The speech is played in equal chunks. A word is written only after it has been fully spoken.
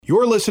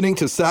You're listening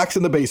to Sox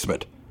in the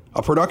Basement,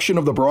 a production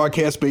of the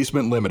Broadcast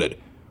Basement Limited,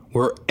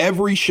 where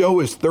every show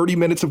is 30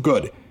 minutes of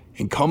good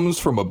and comes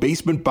from a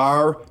basement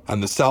bar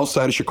on the south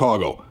side of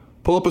Chicago.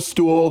 Pull up a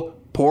stool,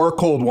 pour a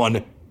cold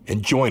one,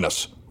 and join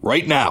us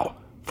right now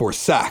for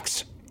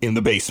Sox in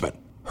the Basement.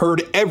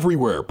 Heard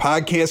everywhere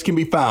podcasts can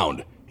be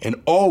found, and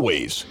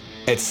always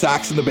at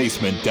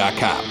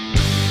soxinthebasement.com.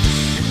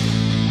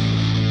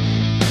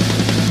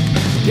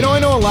 You know, I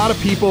know a lot of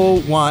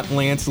people want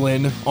Lance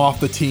Lynn off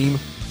the team,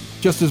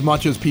 just as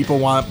much as people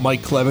want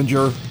Mike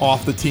Clevinger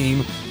off the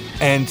team,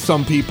 and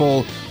some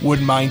people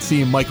wouldn't mind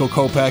seeing Michael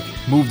Kopech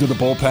move to the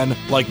bullpen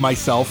like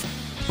myself.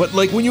 But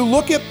like when you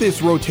look at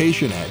this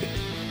rotation, Ed,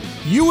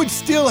 you would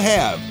still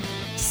have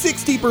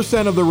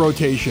 60% of the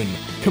rotation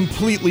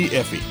completely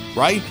iffy,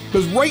 right?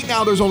 Because right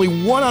now there's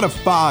only 1 out of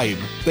 5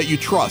 that you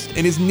trust,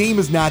 and his name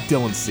is not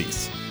Dylan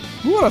Cease.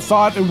 Who would have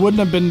thought it wouldn't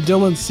have been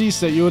Dylan Cease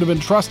that you would have been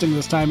trusting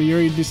this time of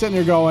year? You'd be sitting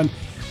there going,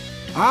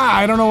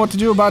 I don't know what to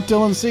do about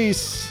Dylan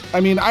Cease. I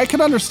mean, I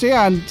could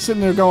understand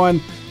sitting there going,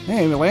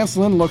 hey, Lance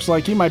Lynn looks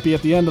like he might be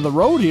at the end of the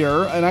road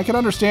here, and I can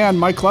understand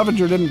Mike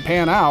Clevinger didn't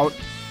pan out.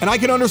 And I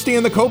can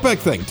understand the Kopech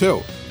thing,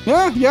 too.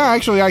 Yeah,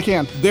 actually, I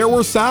can. There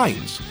were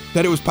signs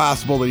that it was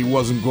possible that he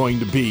wasn't going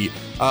to be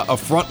a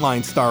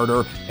frontline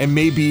starter and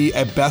maybe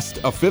at best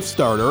a 5th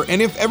starter. And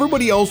if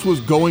everybody else was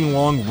going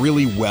along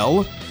really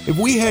well, if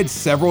we had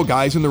several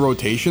guys in the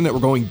rotation that were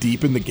going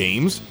deep in the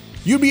games,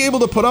 you'd be able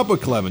to put up with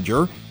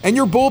Clevinger, and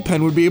your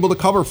bullpen would be able to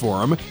cover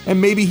for him,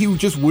 and maybe he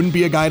just wouldn't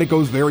be a guy that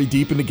goes very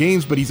deep into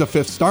games, but he's a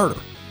 5th starter,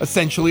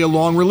 essentially a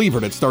long reliever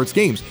that starts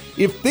games.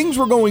 If things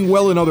were going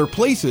well in other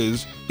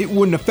places, it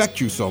wouldn't affect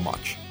you so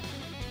much.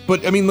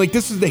 But, I mean, like,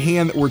 this is the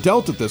hand that we're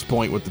dealt at this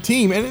point with the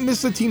team, and this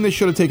is a team that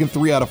should have taken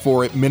 3 out of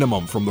 4 at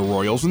minimum from the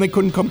Royals, and they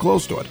couldn't come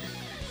close to it.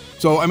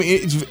 So, I mean,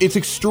 it's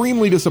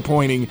extremely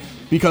disappointing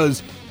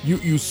because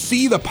you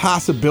see the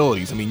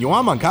possibilities. I mean,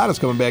 Yoan Moncada's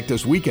coming back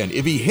this weekend.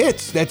 If he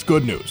hits, that's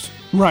good news.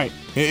 Right.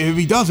 If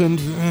he doesn't,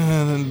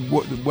 then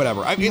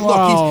whatever. I mean,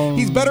 look,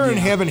 he's better than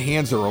having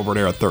Hanser over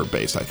there at third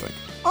base, I think.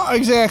 Oh,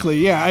 exactly,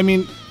 yeah. I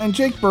mean, and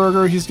Jake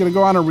Berger, he's going to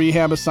go on a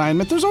rehab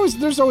assignment. There's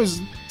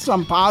always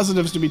some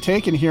positives to be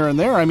taken here and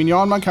there. I mean,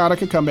 Yoan Moncada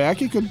could come back.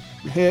 He could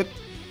hit.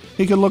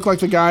 He could look like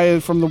the guy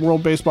from the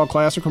World Baseball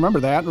Classic. Remember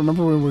that?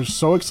 Remember we were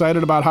so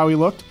excited about how he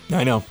looked?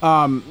 I know.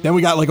 Then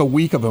we got like a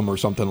week of him or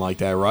something like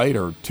that, right?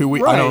 Or 2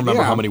 weeks? Right, I don't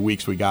remember how many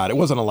weeks we got. It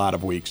wasn't a lot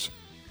of weeks.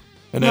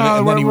 And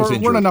then he was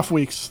injured. Weren't enough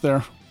weeks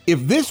there.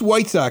 If this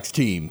White Sox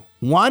team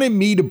wanted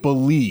me to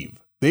believe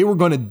they were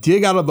going to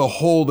dig out of the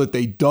hole that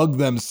they dug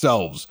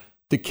themselves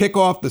to kick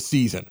off the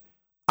season,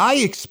 I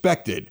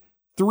expected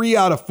 3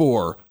 out of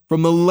 4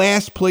 from the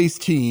last place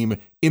team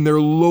in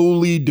their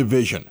lowly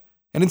division.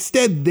 And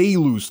instead, they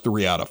lose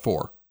 3 out of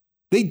 4.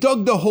 They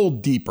dug the hole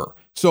deeper.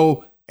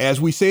 So, as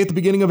we say at the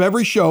beginning of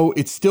every show,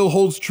 it still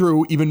holds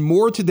true even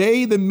more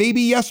today than maybe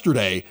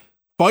yesterday.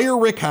 Fire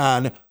Rick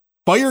Hahn,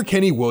 fire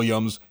Kenny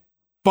Williams,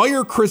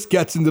 fire Chris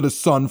Getz into the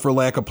sun for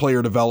lack of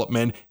player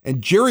development,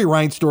 and Jerry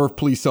Reinsdorf,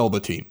 please sell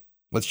the team.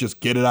 Let's just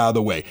get it out of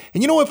the way.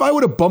 And you know, if I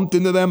would have bumped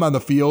into them on the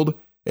field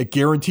at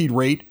guaranteed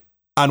rate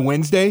on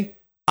Wednesday,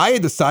 I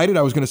had decided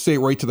I was going to say it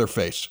right to their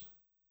face.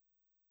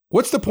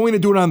 What's the point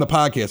of doing it on the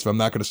podcast if I'm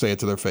not going to say it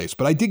to their face?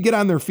 But I did get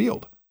on their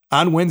field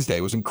on Wednesday.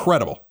 It was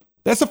incredible.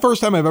 That's the first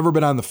time I've ever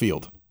been on the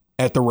field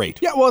at the rate.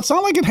 Yeah, well, it's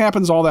not like it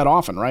happens all that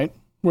often, right?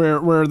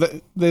 Where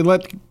they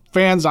let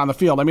fans on the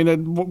field. I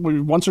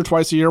mean, once or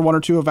twice a year, 1 or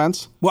 2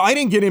 events. Well, I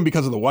didn't get in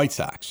because of the White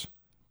Sox.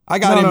 I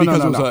got in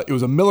because it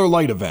was a Miller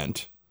Lite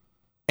event,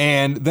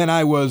 and then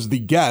I was the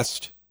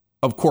guest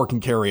of Cork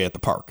and Kerry at the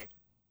Park,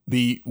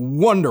 the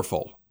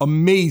wonderful,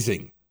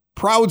 amazing,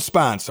 proud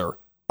sponsor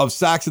of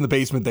Sox in the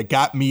Basement that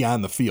got me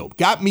on the field,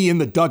 got me in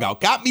the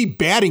dugout, got me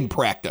batting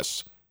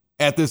practice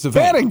at this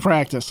event. Batting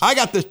practice. I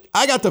got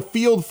the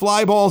field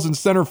fly balls in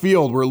center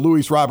field where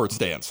Luis Robert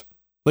stands.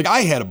 Like, I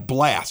had a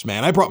blast,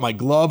 man. I brought my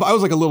glove. I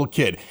was like a little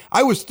kid.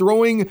 I was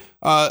throwing,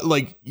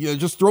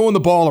 just throwing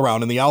the ball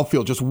around in the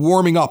outfield, just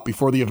warming up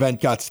before the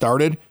event got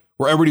started,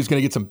 where everybody's going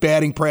to get some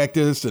batting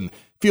practice and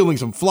fielding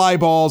some fly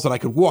balls, and I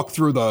could walk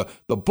through the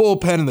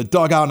bullpen and the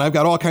dugout, and I've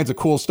got all kinds of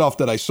cool stuff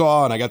that I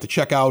saw, and I got to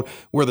check out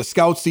where the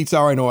scout seats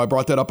are. I know I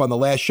brought that up on the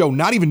last show,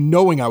 not even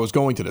knowing I was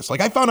going to this.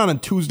 Like, I found out on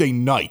Tuesday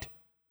night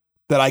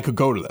that I could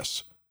go to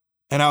this,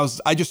 and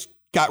I just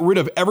got rid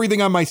of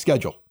everything on my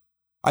schedule.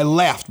 I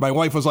laughed. My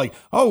wife was like,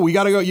 "Oh, we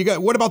got to go.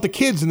 What about the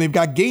kids? And they've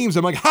got games."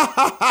 I'm like, "Ha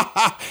ha ha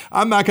ha!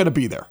 I'm not going to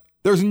be there.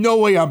 There's no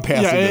way I'm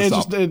passing this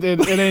up. It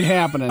ain't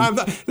happening.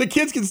 The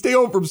kids can stay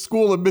home from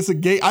school and miss a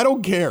game. I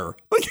don't care.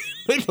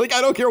 Like I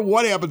don't care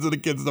what happens to the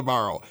kids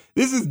tomorrow.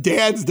 This is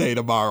Dad's Day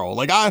tomorrow.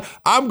 Like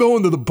I'm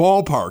going to the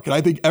ballpark, and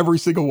I think every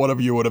single one of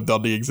you would have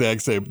done the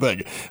exact same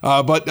thing.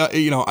 But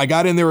I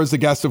got in there as the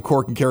guest of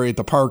Cork and Kerry at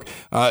the Park.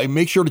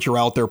 Make sure that you're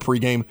out there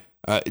pregame.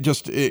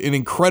 Just an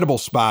incredible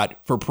spot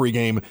for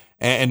pregame,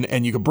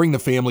 and you can bring the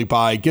family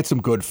by, get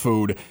some good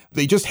food.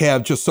 They just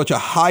have just such a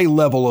high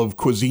level of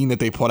cuisine that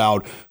they put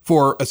out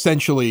for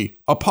essentially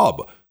a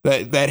pub.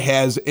 that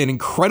has an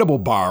incredible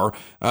bar,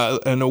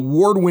 an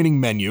award-winning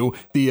menu,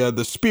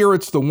 the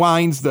spirits, the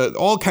wines,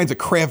 all kinds of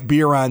craft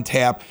beer on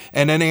tap,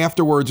 and then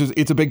afterwards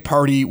it's a big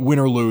party, win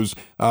or lose.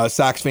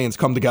 Sox fans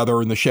come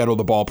together in the shadow of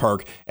the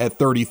ballpark at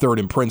 33rd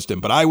and Princeton.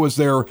 But I was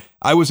there,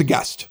 I was a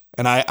guest,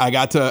 and I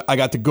got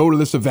to go to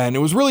this event. It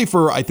was really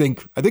for I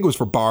think it was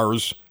for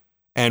bars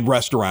and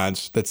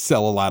restaurants that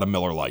sell a lot of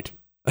Miller Lite.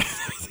 I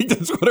think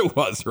that's what it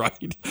was,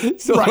 right?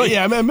 So right,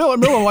 yeah. Miller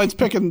Lite's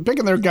picking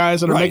their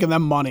guys that are making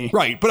them money.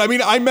 Right, but I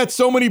mean, I met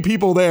so many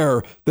people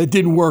there that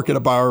didn't work at a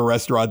bar or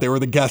restaurant. They were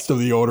the guest of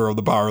the owner of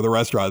the bar or the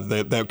restaurant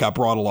that got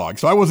brought along.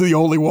 So I wasn't the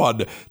only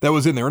one that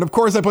was in there. And of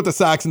course, I put the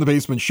Sox in the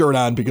Basement shirt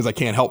on because I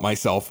can't help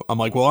myself. I'm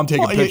like, well, I'm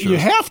taking pictures. You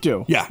have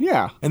to.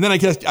 Yeah. And then I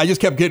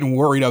just kept getting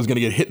worried I was going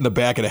to get hit in the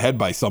back of the head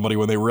by somebody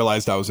when they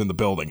realized I was in the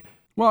building.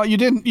 Well, you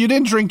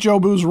didn't drink Joe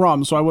Boo's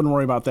rum, so I wouldn't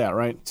worry about that,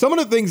 right? Some of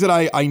the things that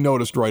I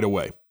noticed right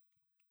away.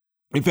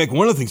 In fact,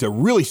 one of the things that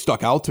really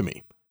stuck out to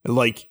me,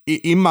 like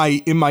in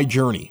my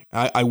journey,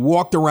 I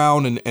walked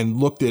around and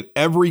looked at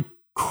every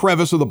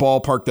crevice of the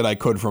ballpark that I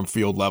could from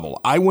field level.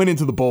 I went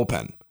into the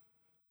bullpen.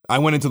 I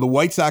went into the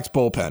White Sox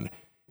bullpen,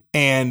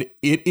 and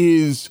it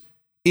is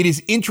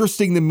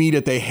interesting to me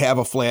that they have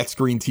a flat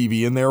screen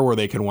TV in there where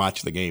they can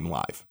watch the game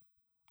live.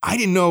 I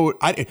didn't know.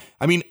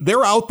 I mean,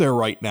 they're out there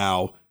right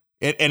now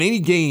at any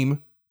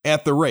game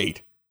at the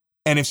rate.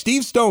 And if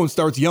Steve Stone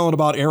starts yelling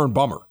about Aaron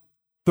Bummer,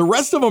 the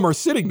rest of them are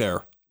sitting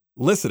there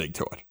listening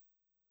to it.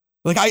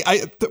 Like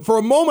for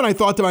a moment, I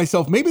thought to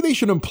myself, maybe they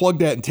should unplug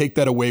that and take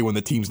that away when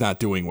the team's not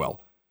doing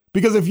well.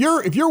 Because if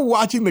you're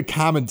watching the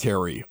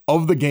commentary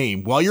of the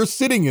game while you're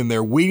sitting in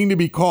there waiting to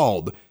be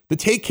called to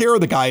take care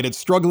of the guy that's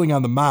struggling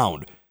on the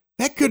mound,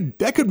 that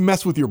could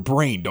mess with your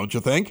brain, don't you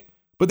think?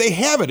 But they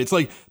have it. It's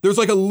like there's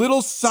like a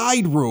little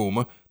side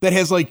room that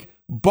has like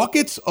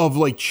buckets of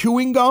like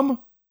chewing gum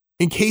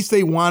in case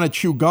they want to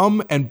chew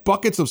gum and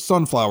buckets of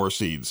sunflower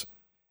seeds.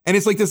 And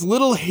it's like this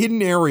little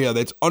hidden area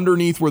that's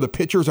underneath where the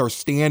pitchers are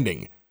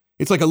standing.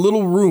 It's like a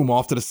little room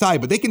off to the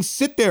side, but they can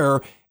sit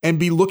there and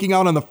be looking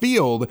out on the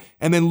field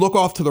and then look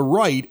off to the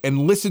right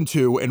and listen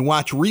to and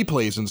watch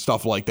replays and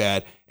stuff like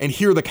that and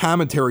hear the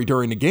commentary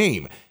during the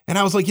game. And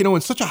I was like,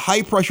 it's such a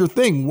high pressure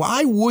thing.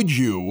 Why would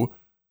you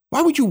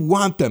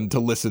want them to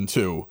listen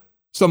to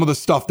some of the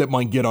stuff that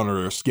might get under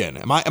their skin?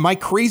 Am I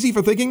crazy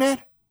for thinking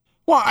that?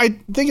 Well, I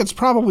think it's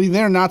probably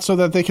there not so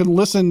that they can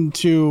listen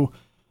to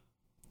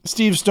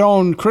Steve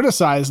Stone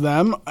criticize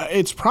them.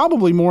 It's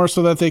probably more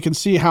so that they can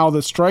see how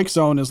the strike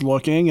zone is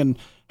looking and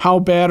how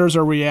batters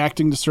are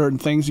reacting to certain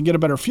things and get a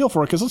better feel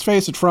for it. Because let's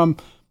face it, from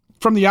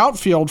the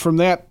outfield, from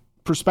that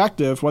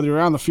perspective, whether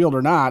you're on the field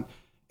or not,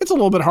 it's a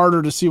little bit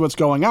harder to see what's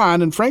going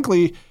on. And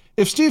frankly,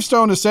 if Steve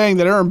Stone is saying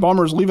that Aaron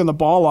Bummer's leaving the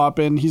ball up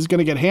and he's going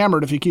to get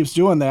hammered if he keeps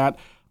doing that,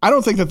 I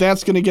don't think that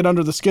that's going to get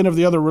under the skin of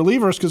the other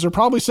relievers because they're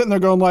probably sitting there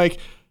going like,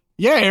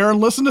 yeah, Aaron,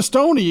 listen to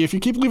Stoney. If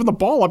you keep leaving the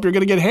ball up, you're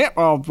going to get hit.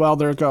 Oh, well,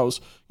 there it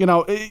goes.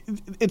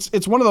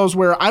 It's one of those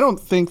where I don't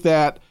think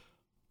that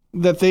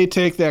they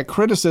take that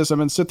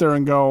criticism and sit there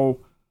and go,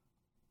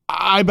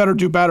 I better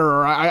do better,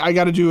 or I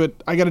got to do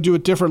it. I got to do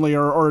it differently,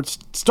 or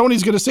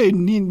Stoney's going to say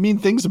mean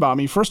things about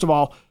me. First of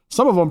all,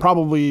 some of them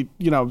probably,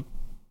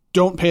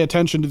 don't pay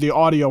attention to the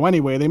audio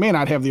anyway. They may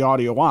not have the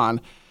audio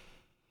on.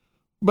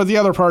 But the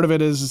other part of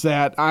it is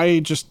that I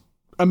just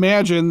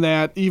imagine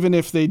that even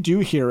if they do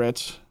hear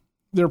it,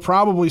 they're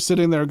probably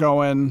sitting there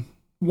going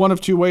one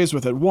of two ways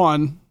with it.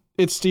 One,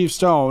 it's Steve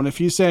Stone. If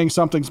he's saying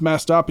something's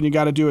messed up and you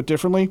got to do it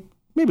differently,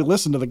 maybe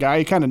listen to the guy.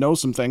 He kind of knows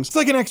some things. It's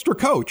like an extra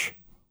coach.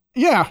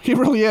 Yeah, he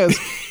really is.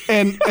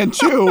 And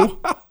two,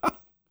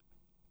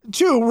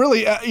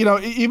 really,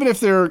 even if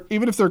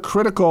they're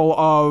critical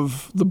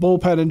of the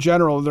bullpen in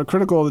general, they're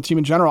critical of the team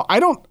in general. I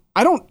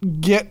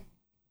don't get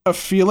a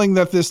feeling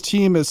that this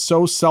team is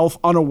so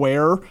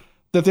self-unaware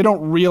that they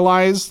don't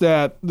realize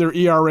that their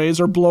ERAs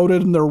are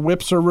bloated and their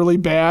whips are really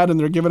bad and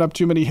they're giving up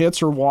too many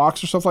hits or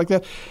walks or stuff like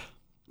that.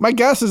 My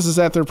guess is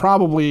that they're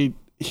probably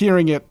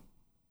hearing it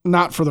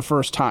not for the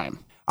first time.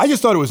 I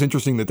just thought it was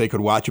interesting that they could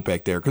watch it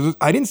back there because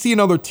I didn't see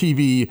another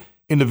TV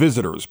in the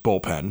visitors'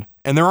 bullpen,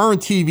 and there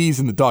aren't TVs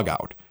in the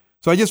dugout.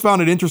 So I just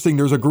found it interesting.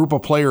 There's a group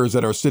of players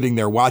that are sitting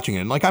there watching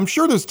it. And like, I'm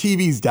sure there's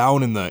TVs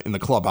down in the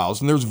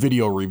clubhouse and there's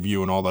video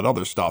review and all that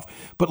other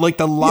stuff. But like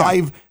the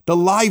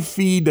live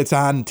feed that's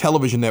on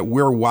television that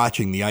we're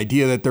watching, the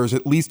idea that there's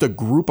at least a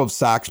group of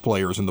Sox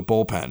players in the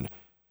bullpen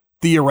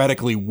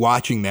theoretically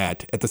watching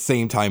that at the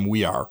same time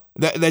we are.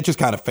 That just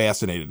kind of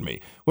fascinated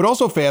me. What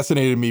also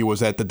fascinated me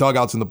was that the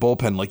dugouts in the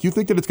bullpen, like you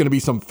think that it's going to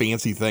be some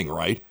fancy thing,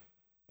 right?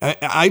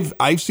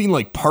 I've seen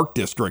like Park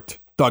District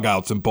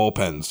dugouts and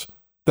bullpens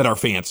that are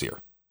fancier.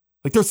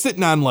 Like they're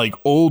sitting on like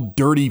old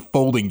dirty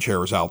folding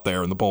chairs out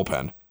there in the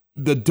bullpen.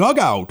 The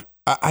dugout,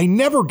 I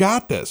never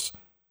got this,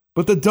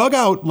 but the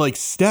dugout like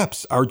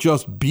steps are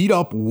just beat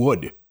up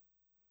wood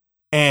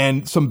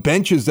and some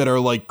benches that are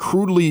like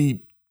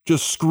crudely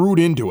just screwed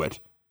into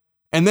it.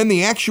 And then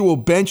the actual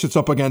bench that's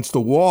up against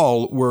the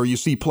wall where you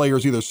see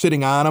players either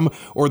sitting on them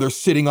or they're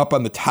sitting up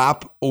on the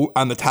top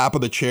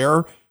of the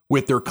chair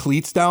with their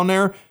cleats down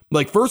there.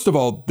 Like, first of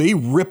all, they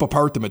rip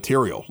apart the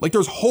material. Like,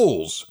 there's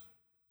holes.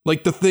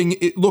 Like, the thing,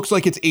 it looks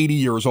like it's 80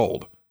 years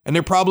old. And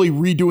they're probably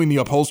redoing the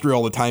upholstery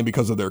all the time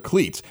because of their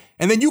cleats.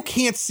 And then you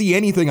can't see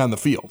anything on the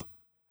field.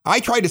 I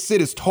tried to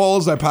sit as tall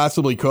as I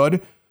possibly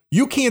could.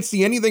 You can't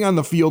see anything on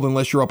the field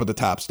unless you're up at the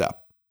top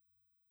step.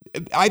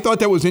 I thought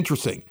that was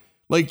interesting.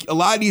 Like, a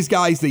lot of these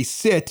guys, they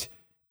sit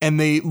and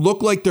they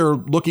look like they're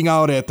looking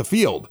out at the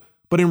field.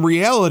 But in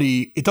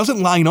reality, it doesn't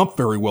line up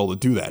very well to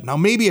do that. Now,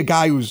 maybe a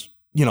guy who's,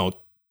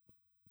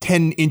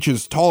 10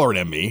 inches taller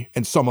than me,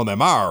 and some of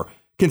them are,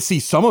 can see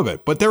some of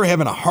it, but they're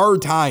having a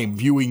hard time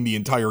viewing the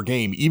entire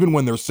game, even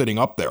when they're sitting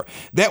up there.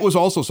 That was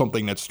also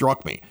something that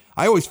struck me.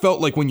 I always felt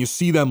like when you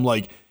see them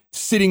like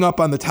sitting up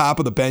on the top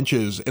of the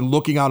benches and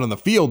looking out on the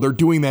field, they're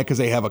doing that because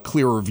they have a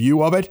clearer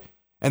view of it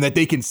and that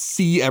they can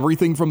see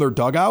everything from their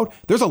dugout.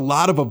 There's a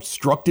lot of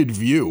obstructed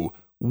view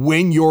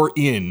when you're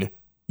in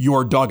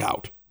your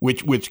dugout,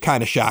 which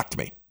kind of shocked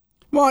me.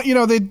 Well,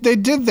 they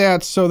did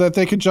that so that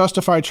they could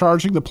justify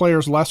charging the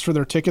players less for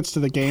their tickets to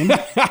the game.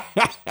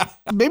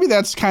 Maybe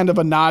that's kind of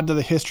a nod to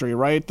the history,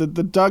 right? The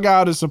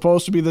dugout is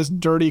supposed to be this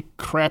dirty,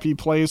 crappy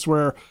place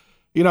where,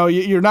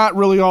 you're not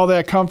really all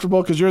that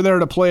comfortable because you're there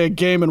to play a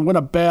game and win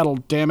a battle,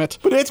 damn it.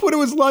 But that's what it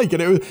was like.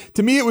 And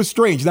to me, it was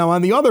strange. Now,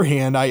 on the other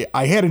hand, I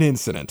had an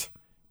incident.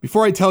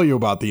 Before I tell you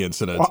about the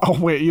incident. Oh,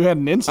 wait, you had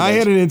an incident? I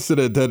had an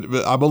incident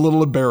that I'm a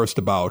little embarrassed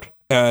about.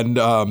 And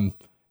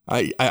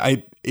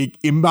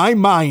in my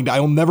mind,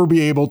 I'll never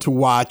be able to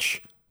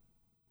watch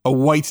a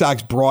White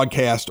Sox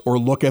broadcast or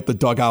look at the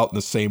dugout in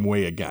the same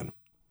way again.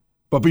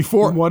 But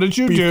what did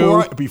you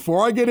do?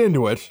 Before I get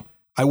into it,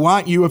 I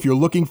want you, if you're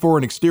looking for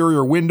an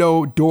exterior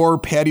window, door,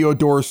 patio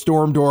door,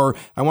 storm door,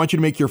 I want you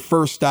to make your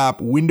first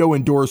stop Window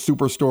and Door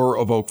Superstore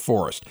of Oak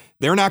Forest.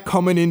 They're not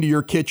coming into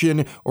your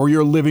kitchen or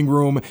your living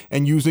room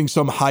and using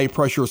some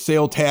high-pressure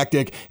sale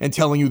tactic and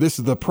telling you this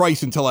is the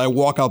price until I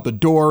walk out the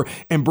door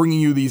and bringing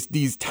you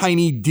these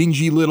tiny,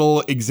 dingy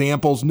little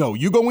examples. No,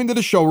 you go into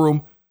the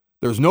showroom.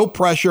 There's no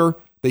pressure.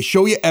 They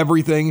show you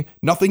everything,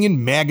 nothing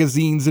in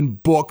magazines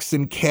and books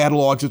and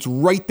catalogs. It's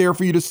right there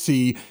for you to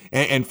see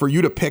and for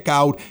you to pick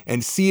out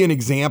and see in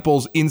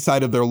examples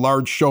inside of their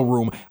large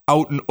showroom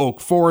out in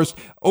Oak Forest.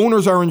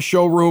 Owners are in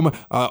showroom.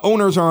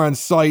 Owners are on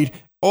site.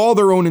 All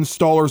their own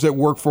installers that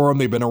work for them.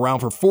 They've been around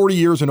for 40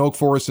 years in Oak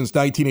Forest since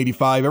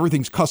 1985.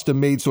 Everything's custom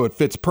made so it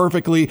fits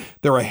perfectly.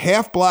 They're a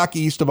half block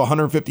east of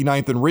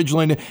 159th and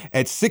Ridgeland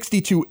at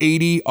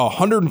 6280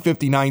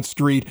 159th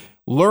Street.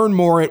 Learn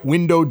more at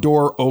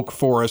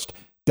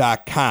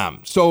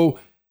windowdooroakforest.com. So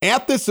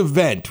at this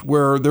event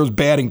where there's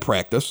batting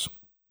practice,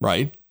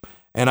 right?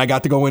 And I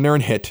got to go in there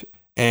and hit.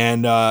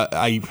 And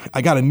I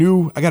got a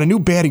new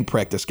batting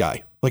practice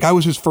guy. Like I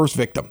was his first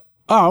victim.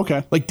 Oh,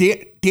 okay. Like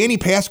Danny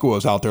Pasqua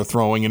was out there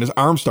throwing and his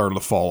arm started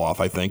to fall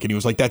off, I think. And he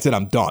was like, that's it,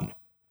 I'm done.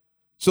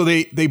 So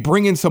they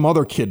bring in some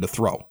other kid to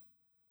throw.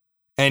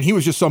 And he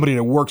was just somebody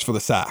that works for the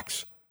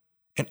Sox.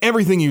 And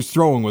everything he was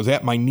throwing was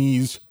at my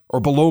knees or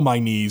below my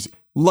knees,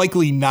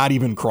 likely not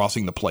even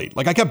crossing the plate.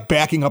 Like I kept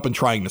backing up and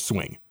trying to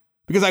swing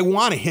because I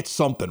want to hit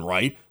something,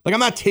 right? Like I'm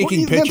not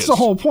taking pitches. That's the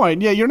whole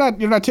point. Yeah, you're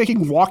not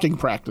taking walking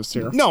practice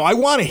here. No, I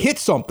want to hit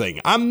something.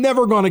 I'm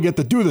never going to get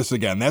to do this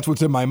again. That's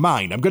what's in my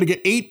mind. I'm going to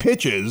get 8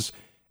 pitches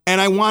and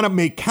I want to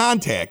make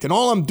contact. And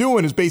all I'm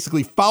doing is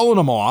basically fouling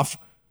them off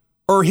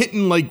or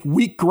hitting like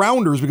weak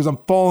grounders because I'm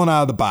falling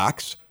out of the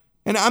box.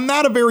 And I'm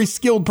not a very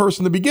skilled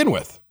person to begin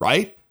with,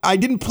 right? I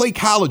didn't play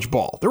college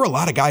ball. There were a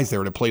lot of guys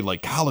there that played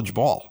like college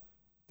ball.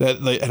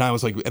 And I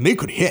was like, and they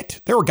could hit.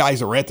 There were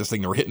guys that were at this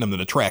thing that were hitting them to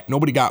the track.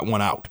 Nobody got one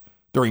out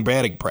during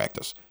batting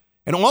practice.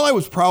 And all I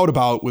was proud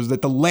about was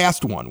that the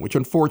last one, which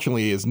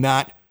unfortunately is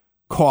not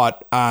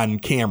caught on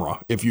camera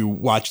if you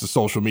watch the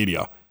social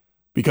media,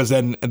 because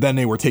then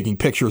they were taking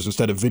pictures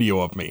instead of video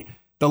of me.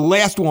 The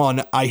last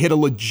one, I hit a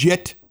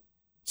legit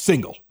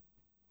single.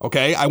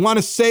 Okay? I want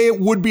to say it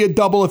would be a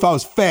double if I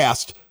was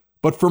fast,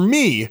 but for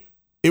me,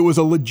 it was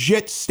a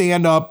legit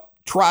stand-up,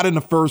 trot into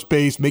first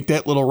base, make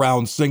that little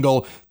round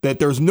single that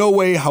there's no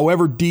way,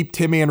 however deep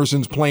Tim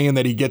Anderson's playing,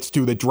 that he gets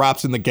to that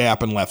drops in the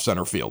gap in left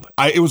center field.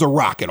 It was a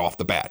rocket off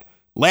the bat.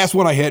 Last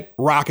one I hit,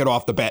 rocket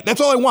off the bat.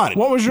 That's all I wanted.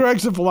 What was your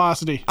exit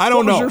velocity? I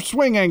don't know. What was your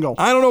swing angle?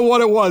 I don't know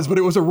what it was, but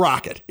it was a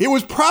rocket. It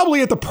was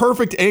probably at the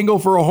perfect angle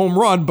for a home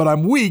run, but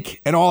I'm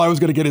weak, and all I was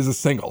going to get is a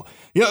single.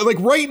 Like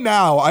right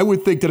now, I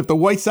would think that if the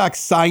White Sox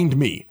signed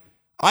me,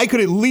 I could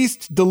at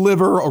least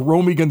deliver a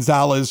Romy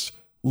Gonzalez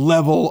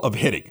level of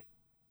hitting.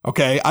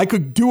 Okay, I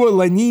could do a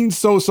Lenin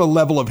Sosa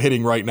level of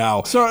hitting right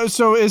now.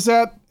 So is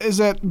that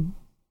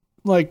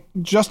like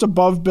just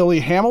above Billy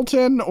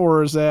Hamilton,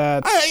 or is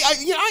that?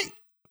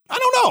 I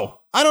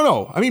don't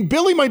know. I mean,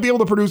 Billy might be able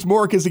to produce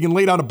more because he can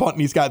lay down a bunt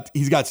and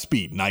he's got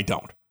speed, and I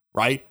don't.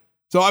 Right?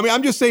 So I mean,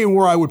 I'm just saying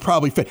where I would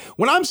probably fit.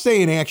 What I'm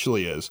saying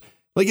actually is,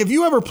 like, if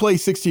you ever play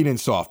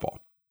 16-inch softball,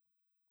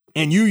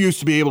 and you used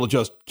to be able to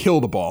just kill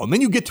the ball, and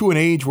then you get to an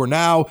age where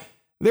now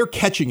they're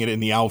catching it in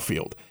the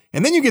outfield.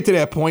 And then you get to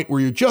that point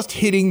where you're just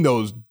hitting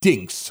those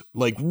dinks,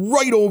 like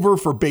right over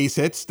for base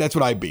hits. That's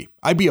what I'd be.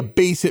 I'd be a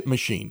base hit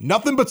machine.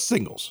 Nothing but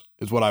singles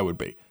is what I would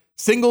be.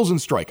 Singles and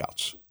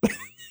strikeouts.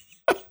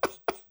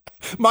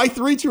 My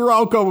 3-2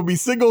 outcome would be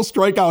single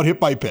strikeout hit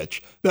by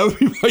pitch. That would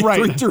be my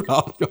 3-2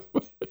 outcome.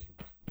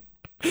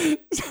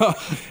 So,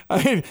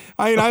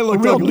 I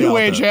looked real ugly new out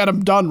age there.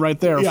 Adam Dunn right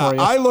there for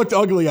you. I looked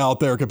ugly out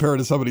there compared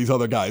to some of these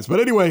other guys. But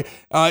anyway,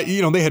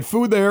 they had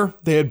food there,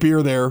 they had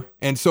beer there,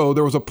 and so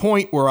there was a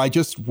point where I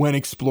just went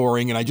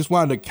exploring, and I just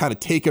wanted to kind of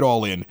take it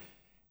all in.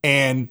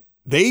 And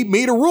they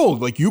made a rule,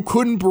 like you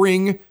couldn't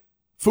bring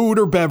food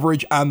or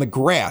beverage on the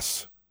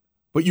grass,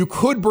 but you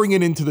could bring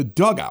it into the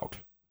dugout.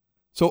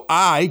 So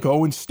I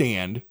go and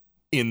stand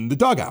in the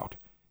dugout.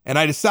 And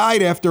I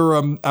decide after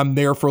I'm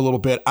there for a little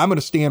bit, I'm going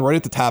to stand right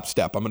at the top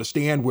step. I'm going to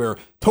stand where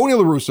Tony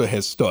La Russa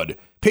has stood.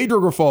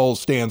 Pedro Grifol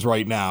stands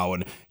right now.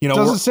 And,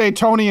 does it say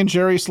Tony and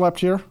Jerry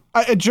slept here?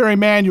 Jerry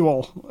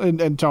Manuel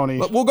and Tony.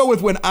 We'll go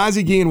with when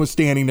Ozzie Guillen was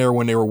standing there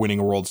when they were winning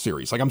a World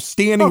Series. Like I'm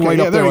standing right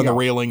up there on the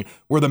railing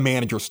where the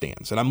manager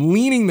stands. And I'm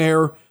leaning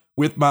there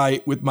with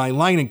my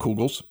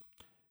Leinenkugels,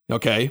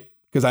 okay,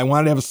 because I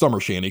wanted to have a summer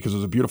shandy because it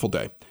was a beautiful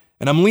day.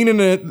 And I'm leaning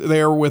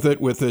there with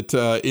it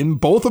in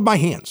both of my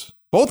hands.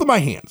 Both of my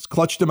hands,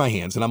 clutched in my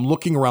hands, and I'm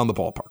looking around the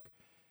ballpark.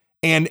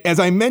 And as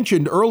I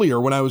mentioned earlier,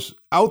 when I was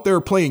out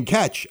there playing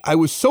catch, I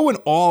was so in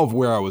awe of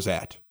where I was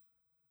at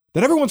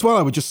that every once in a while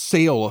I would just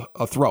sail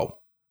a throw.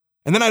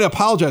 And then I'd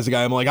apologize to the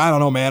guy. I'm like, I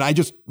don't know, man. I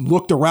just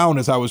looked around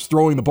as I was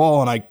throwing the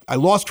ball, and I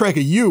lost track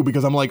of you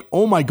because I'm like,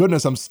 oh my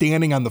goodness, I'm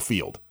standing on the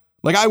field.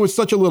 Like I was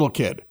such a little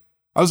kid.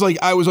 I was like,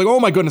 oh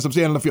my goodness, I'm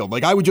standing on the field.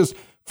 Like I would just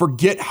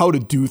forget how to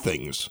do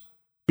things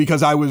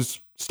because I was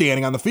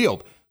standing on the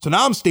field. So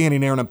now I'm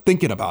standing there and I'm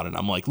thinking about it.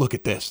 I'm like, look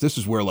at this. This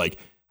is where like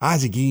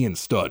Ozzie Guillen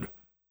stood,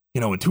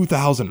 in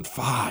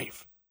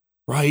 2005,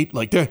 right?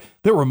 Like there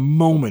were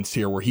moments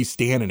here where he's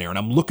standing there and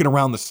I'm looking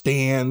around the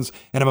stands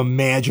and I'm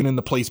imagining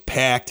the place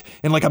packed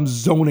and like I'm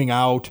zoning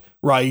out,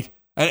 right?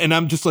 And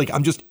I'm just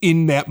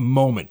in that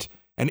moment.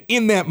 And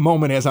in that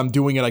moment, as I'm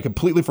doing it, I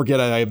completely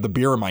forget I have the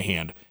beer in my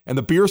hand and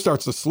the beer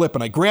starts to slip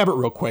and I grab it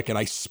real quick and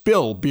I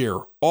spill beer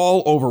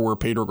all over where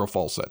Pedro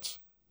Grifol sits.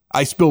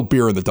 I spilled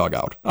beer in the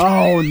dugout.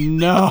 Oh,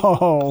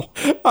 no.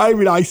 I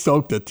mean, I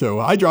soaked it, too.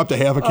 I dropped a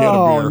half a can of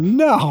beer. Oh,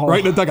 no.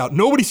 Right in the dugout.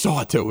 Nobody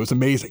saw it, too. It was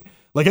amazing.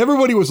 Like,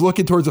 everybody was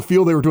looking towards the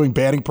field. They were doing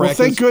batting practice.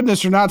 Well, thank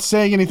goodness you're not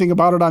saying anything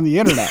about it on the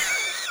internet.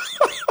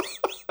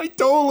 I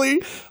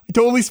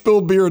totally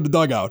spilled beer in the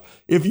dugout.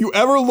 If you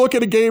ever look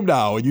at a game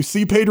now and you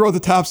see Pedro at the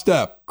top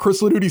step,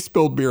 Chris Lanuti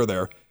spilled beer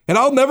there. And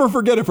I'll never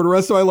forget it for the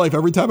rest of my life.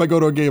 Every time I go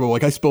to a game, I'm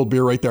like, I spilled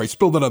beer right there. I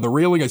spilled it on the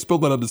railing. I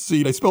spilled it on the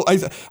seat.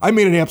 I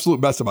made an absolute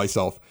mess of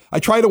myself. I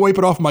tried to wipe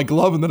it off my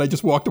glove, and then I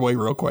just walked away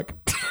real quick.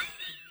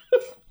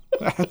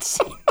 That's...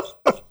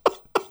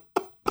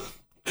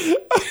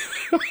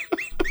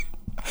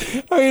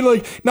 I mean,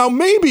 like, now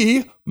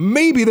maybe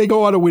they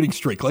go on a winning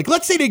streak. Like,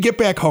 let's say they get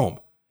back home,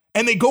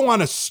 and they go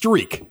on a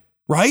streak,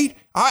 right?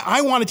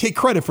 I want to take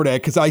credit for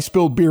that because I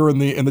spilled beer in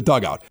the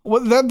dugout.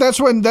 Well,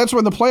 that's when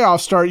the playoffs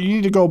start. You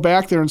need to go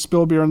back there and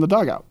spill beer in the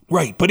dugout.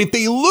 Right, but if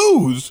they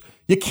lose,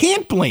 you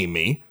can't blame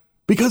me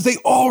because they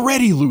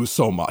already lose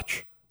so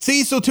much.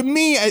 See, so to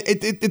me,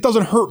 it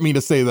doesn't hurt me to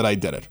say that I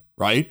did it,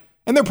 right?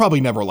 And they're probably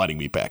never letting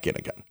me back in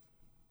again.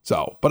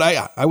 So, but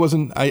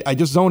I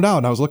just zoned out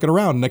and I was looking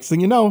around. Next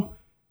thing you know,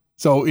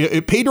 so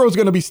Pedro's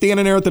going to be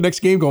standing there at the next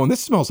game going,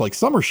 this smells like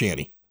summer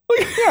shandy.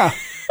 Yeah.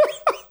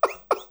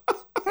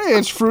 Hey,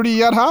 it's fruity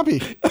yet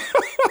hoppy.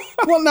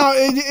 Well, no,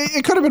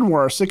 it could have been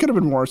worse. You could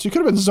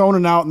have been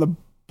zoning out in the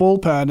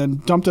bullpen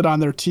and dumped it on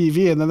their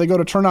TV, and then they go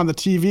to turn on the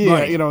TV,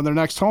 right, in their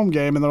next home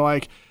game, and they're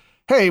like,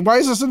 "Hey, why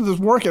is this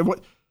working?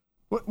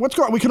 What's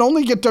going on? We can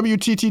only get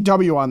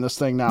WTTW on this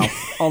thing now.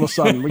 All of a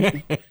sudden,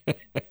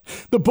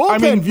 the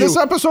bullpen view. This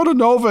episode of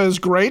Nova is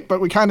great,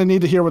 but we kind of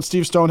need to hear what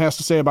Steve Stone has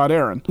to say about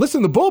Aaron.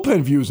 Listen, the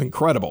bullpen view is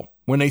incredible.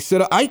 When they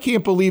sit, I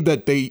can't believe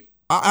that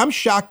I'm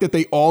shocked that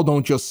they all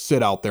don't just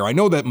sit out there. I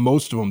know that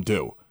most of them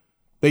do.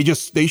 They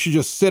should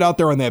just sit out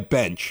there on that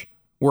bench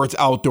where it's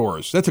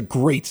outdoors. That's a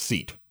great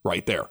seat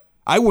right there.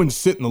 I wouldn't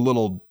sit in the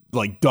little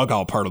like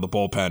dugout part of the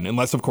bullpen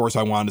unless, of course,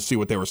 I wanted to see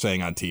what they were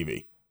saying on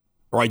TV,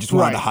 or I just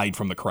wanted to hide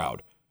from the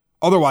crowd.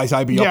 Otherwise,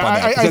 I'd be up on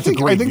that. I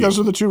think those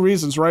are the two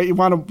reasons, right?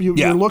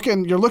 You're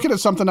looking at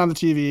something on the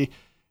TV.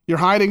 You're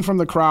hiding from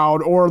the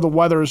crowd, or the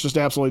weather is just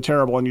absolutely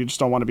terrible and you just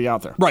don't want to be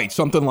out there. Right,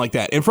 something like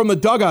that. And from the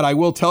dugout, I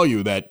will tell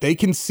you that they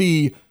can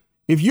see,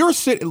 if you're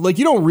sitting, like,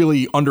 you don't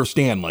really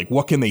understand, like,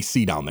 what can they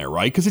see down there,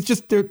 right? Because it's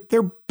just,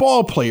 they're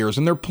ball players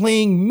and they're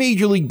playing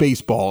Major League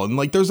Baseball. And,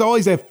 like, there's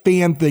always that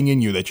fan thing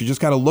in you that you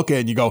just kind of look at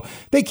and you go,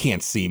 they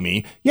can't see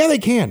me. Yeah, they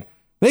can.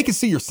 They can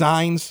see your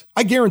signs.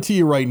 I guarantee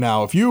you right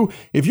now, if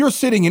you're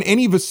sitting in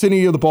any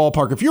vicinity of the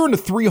ballpark, if you're in the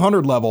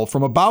 300 level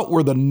from about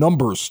where the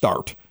numbers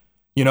start,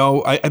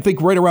 I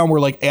think right around where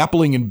like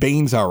Appling and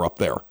Baines are up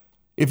there.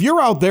 If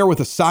you're out there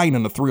with a sign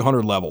in the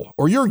 300 level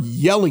or you're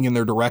yelling in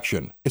their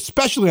direction,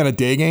 especially on a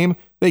day game,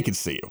 they can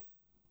see you.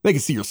 They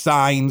can see your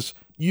signs.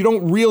 You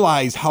don't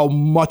realize how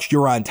much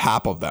you're on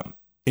top of them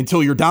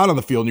until you're down on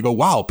the field and you go,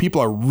 wow,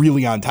 people are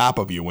really on top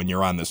of you when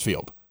you're on this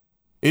field.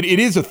 It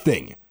is a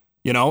thing,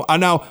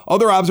 And now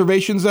other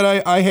observations that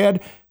I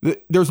had,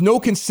 there's no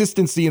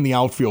consistency in the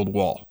outfield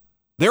wall.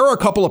 There are a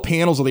couple of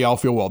panels of the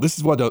outfield wall. This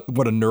is what a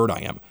nerd I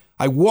am.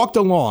 I walked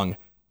along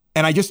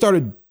and I just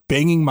started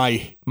banging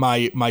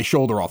my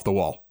shoulder off the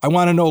wall. I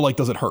want to know, like,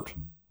 does it hurt?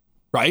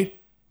 Right?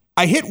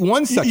 I hit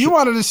one section. You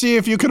wanted to see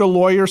if you could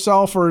Eloy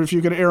yourself or if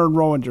you could Aaron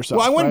Rowan yourself.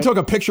 Well, I went right? and took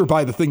a picture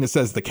by the thing that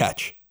says the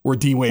catch, where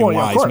Dwayne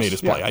Wise made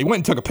his play. Yeah. I went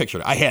and took a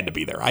picture. I had to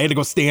be there. I had to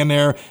go stand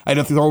there. I had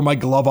to throw my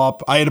glove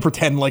up. I had to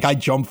pretend like I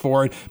jumped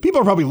for it.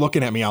 People are probably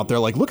looking at me out there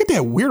like, look at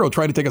that weirdo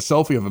trying to take a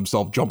selfie of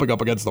himself jumping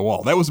up against the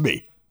wall. That was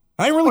me.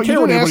 I didn't really care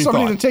what anybody thought. You didn't ask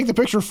somebody to take the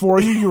picture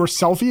for you? You were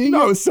selfieing?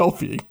 No, I was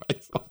selfieing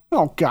myself.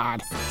 Oh,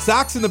 God.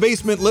 Sox in the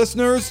Basement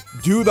listeners,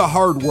 do the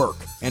hard work.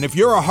 And if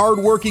you're a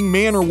hardworking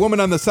man or woman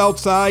on the South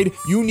Side,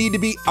 you need to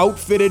be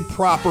outfitted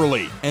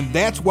properly. And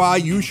that's why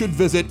you should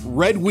visit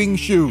Red Wing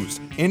Shoes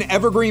in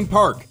Evergreen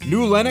Park,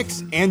 New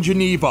Lenox, and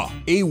Geneva.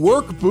 A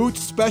work boots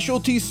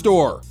specialty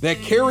store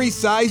that carries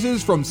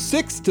sizes from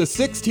 6 to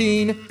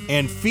 16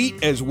 and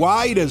feet as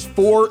wide as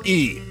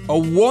 4E. A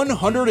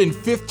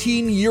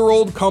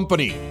 115-year-old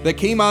company that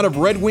came out of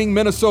Red Wing,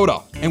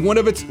 Minnesota. And one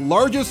of its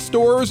largest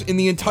stores in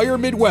the entire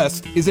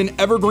Midwest is in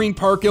Evergreen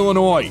Park,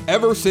 Illinois,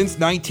 ever since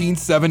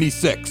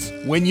 1976.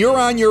 When you're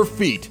on your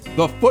feet,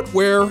 the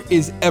footwear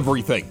is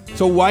everything.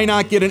 So why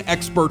not get an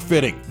expert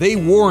fitting? They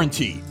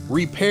warranty,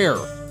 repair,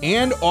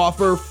 and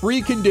offer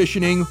free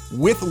conditioning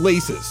with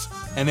laces.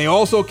 And they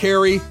also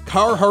carry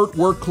Carhartt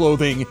work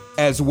clothing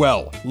as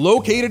well.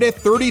 Located at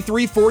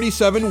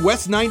 3347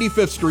 West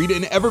 95th Street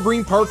in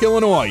Evergreen Park,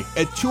 Illinois,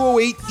 at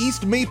 208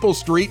 East Maple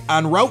Street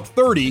on Route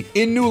 30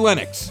 in New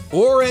Lenox,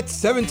 or at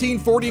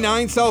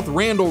 1749 South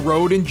Randall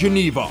Road in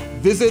Geneva.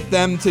 Visit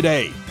them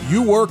today.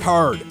 You work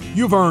hard.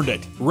 You've earned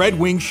it. Red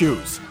Wing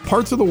Shoes.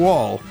 Parts of the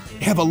wall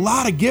have a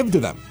lot of give to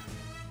them.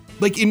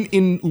 Like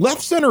in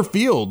left center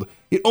field,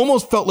 it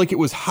almost felt like it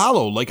was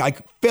hollow, like I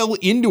fell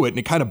into it and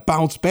it kind of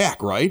bounced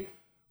back, right?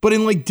 But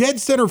in like dead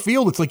center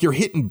field, it's like you're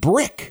hitting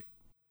brick.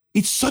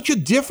 It's such a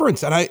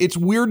difference, and it's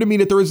weird to me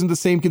that there isn't the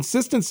same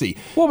consistency.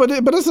 Well,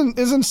 but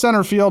isn't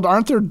center field?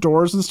 Aren't there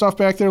doors and stuff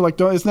back there? Like,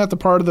 isn't that the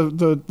part of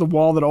the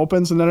wall that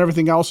opens, and then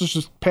everything else is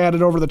just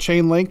padded over the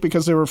chain link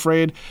because they were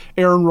afraid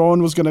Aaron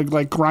Rowan was going to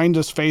like grind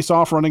his face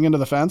off running into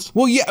the fence?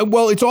 Well, yeah.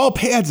 Well, it's all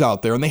pads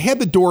out there, and they had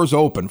the doors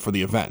open for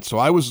the event, so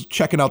I was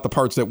checking out the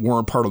parts that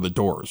weren't part of the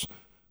doors.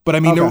 But I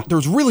mean,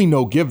 there's really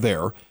no give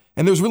there.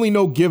 And there's really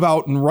no give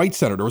out in right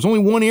center. There was only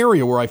one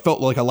area where I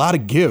felt like a lot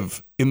of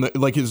give in the,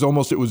 like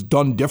it was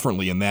done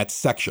differently in that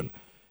section.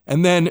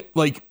 And then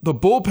like the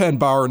bullpen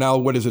bar now,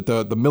 what is it?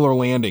 The Miller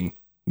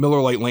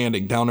Lite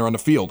Landing down there on the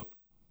field.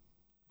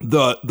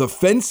 The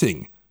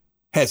fencing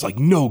has like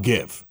no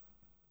give.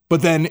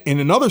 But then in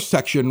another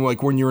section,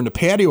 like when you're in the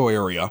patio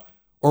area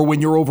or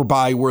when you're over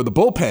by where the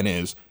bullpen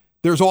is,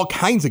 there's all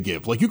kinds of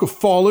give. Like you could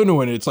fall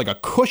into it and it's like a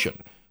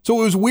cushion. So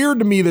it was weird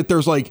to me that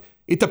there's like,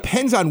 it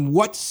depends on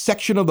what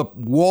section of the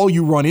wall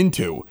you run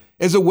into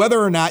as to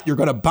whether or not you're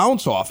going to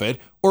bounce off it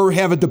or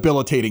have a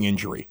debilitating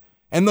injury.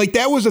 And like,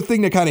 that was a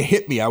thing that kind of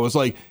hit me. I was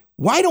like,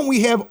 why don't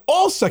we have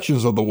all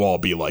sections of the wall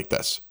be like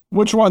this?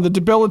 Which one? The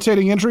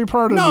debilitating injury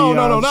part? Or no,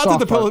 not the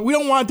debilitating. We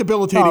don't want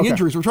debilitating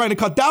injuries. We're trying to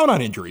cut down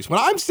on injuries. What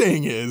I'm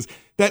saying is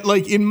that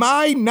like in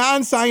my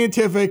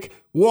non-scientific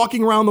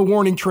walking around the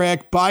warning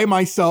track by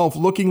myself,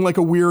 looking like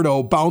a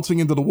weirdo, bouncing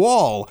into the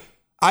wall,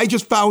 I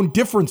just found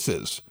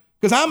differences.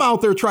 Because I'm out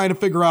there trying to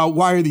figure out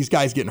why are these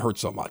guys getting hurt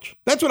so much.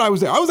 That's what I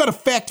was there. I was at a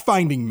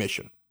fact-finding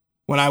mission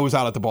when I was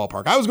out at the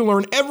ballpark. I was going to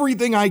learn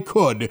everything I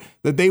could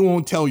that they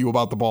won't tell you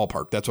about the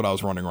ballpark. That's what I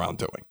was running around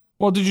doing.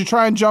 Well, did you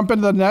try and jump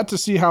into the net to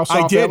see how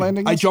soft that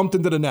landing is? I jumped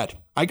into the net.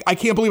 I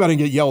can't believe I didn't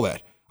get yelled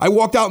at. I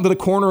walked out into the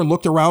corner and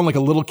looked around like a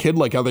little kid,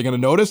 like, are they going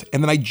to notice?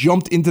 And then I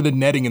jumped into the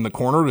netting in the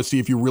corner to see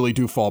if you really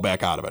do fall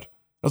back out of it.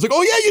 I was like,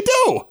 oh, yeah, you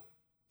do.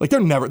 Like they're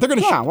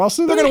going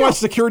to watch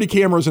security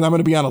cameras and I'm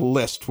going to be on a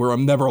list where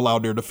I'm never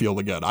allowed near the field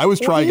again. I was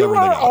trying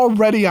everything out. You are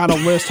already on a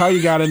list. How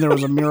you got in there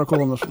was a miracle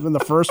in the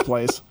first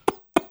place.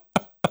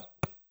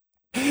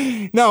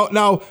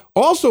 Now,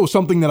 also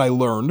something that I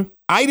learned,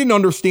 I didn't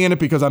understand it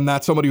because I'm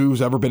not somebody who's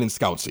ever been in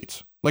scout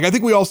seats. Like I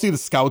think we all see the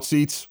scout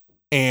seats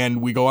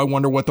and we go, I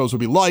wonder what those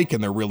would be like.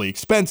 And they're really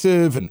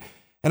expensive. And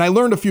I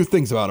learned a few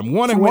things about them.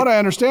 From what I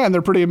understand,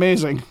 they're pretty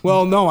amazing.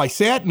 Well, no, I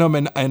sat in them,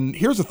 and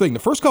here's the thing. The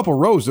first couple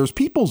rows, there's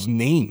people's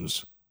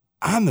names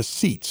on the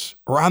seats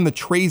or on the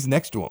trays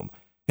next to them,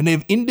 and they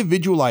have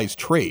individualized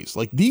trays.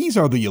 Like, these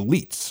are the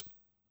elites.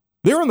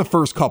 They're in the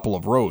first couple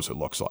of rows, it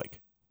looks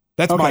like.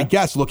 That's my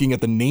guess, looking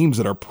at the names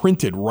that are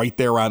printed right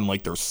there on,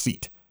 like, their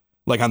seat,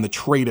 like on the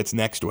tray that's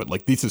next to it.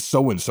 Like, this is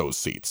so-and-so's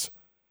seats.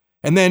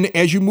 And then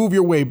as you move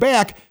your way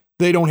back,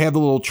 they don't have the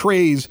little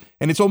trays,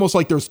 and it's almost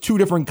like there's two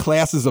different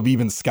classes of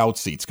even scout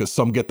seats because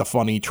some get the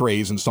funny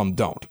trays and some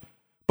don't.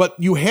 But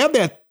you have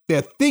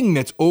that thing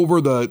that's over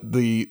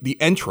the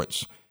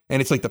entrance,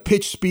 and it's like the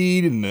pitch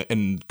speed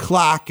and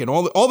clock and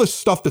all this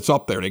stuff that's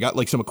up there. They got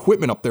like some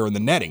equipment up there in the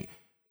netting.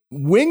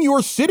 When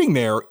you're sitting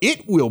there,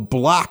 it will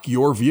block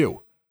your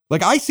view.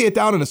 Like I sat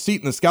down in a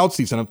seat in the scout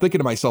seats, and I'm thinking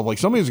to myself, like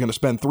somebody's going to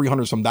spend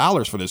 $300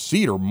 some for this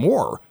seat or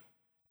more.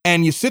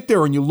 And you sit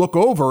there and you look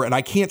over, and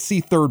I can't see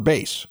third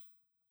base.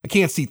 I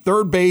can't see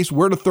third base,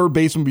 where the third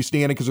baseman be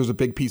standing because there's a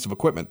big piece of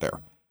equipment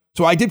there.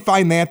 So I did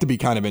find that to be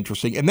kind of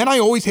interesting. And then I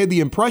always had the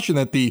impression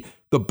that the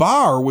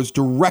bar was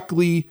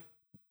directly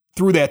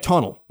through that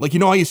tunnel. Like, you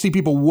know how you see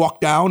people walk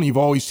down and you've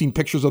always seen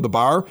pictures of the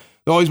bar?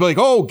 They'll always be like,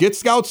 oh, get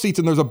scout seats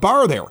and there's a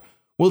bar there.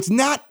 Well, it's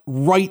not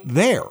right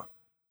there.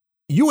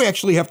 You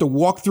actually have to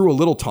walk through a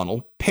little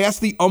tunnel,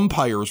 past the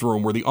umpire's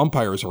room where the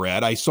umpires are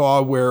at. I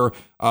saw where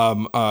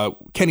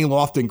Kenny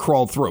Lofton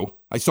crawled through.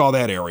 I saw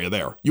that area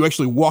there. You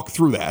actually walk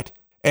through that.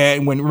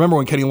 And remember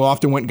when Kenny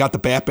Lofton went and got the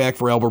bat back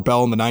for Albert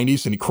Bell in the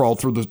 90s and he crawled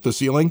through the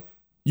ceiling?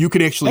 You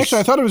could actually... Actually,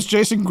 I thought it was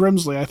Jason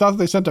Grimsley. I thought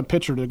they sent a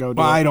pitcher to go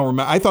do it. I don't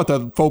remember. I thought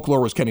the folklore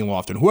was Kenny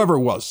Lofton. Whoever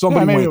it was.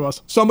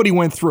 Somebody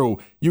went through.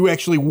 You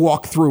actually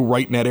walk through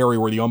right in that area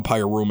where the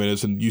umpire room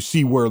is, and you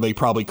see where they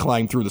probably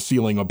climbed through the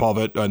ceiling above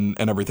it and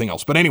everything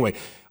else. But anyway,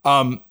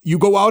 you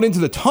go out into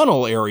the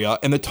tunnel area,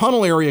 and the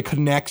tunnel area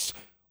connects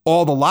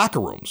all the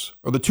locker rooms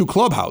or the two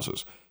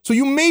clubhouses. So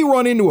you may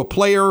run into a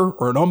player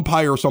or an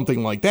umpire or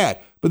something like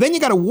that, but then you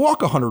got to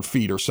walk 100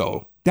 feet or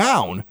so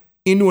down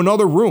into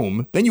another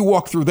room. Then you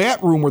walk through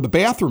that room where the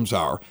bathrooms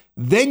are.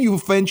 Then you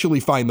eventually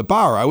find the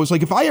bar. I was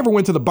like, if I ever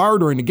went to the bar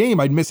during the game,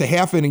 I'd miss a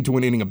half inning to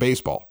an inning of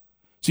baseball.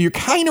 So you're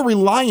kind of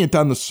reliant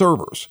on the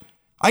servers.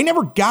 I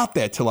never got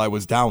that till I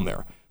was down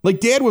there. Like,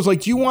 Dad was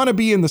like, do you want to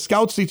be in the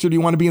scout seats or do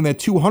you want to be in that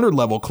 200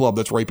 level club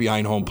that's right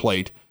behind home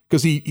plate?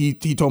 Because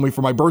he told me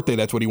for my birthday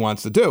that's what he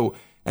wants to do.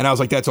 And I was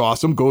like, that's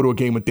awesome. Go to a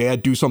game with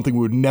Dad, do something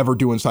we would never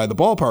do inside the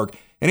ballpark.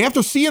 And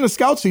after seeing the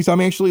scout seats, I'm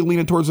actually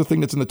leaning towards the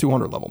thing that's in the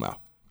 200 level now.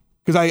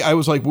 Because I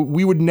was like,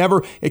 we would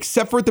never,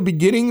 except for at the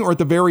beginning or at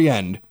the very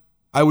end,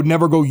 I would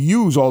never go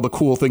use all the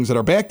cool things that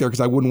are back there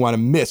because I wouldn't want to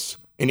miss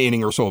an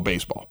inning or so of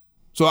baseball.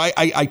 So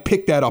I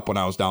picked that up when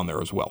I was down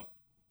there as well.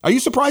 Are you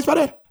surprised by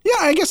that? Yeah,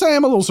 I guess I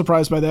am a little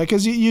surprised by that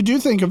because you do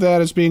think of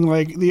that as being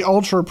like the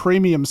ultra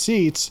premium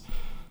seats,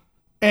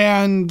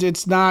 and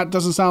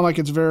doesn't sound like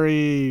it's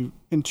very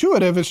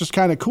intuitive. It's just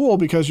kind of cool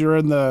because you're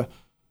in the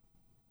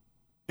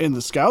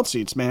scout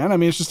seats, man. I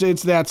mean,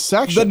 it's that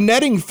section. The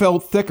netting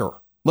felt thicker.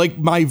 Like,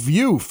 my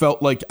view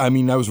felt like, I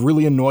was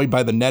really annoyed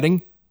by the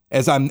netting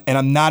and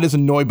I'm not as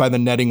annoyed by the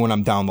netting when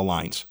I'm down the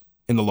lines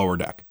in the lower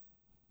deck.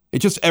 It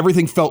just,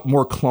 everything felt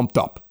more clumped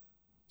up.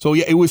 So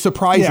yeah, it was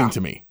surprising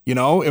to me, you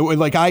know, it was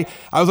like, I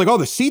was like, oh,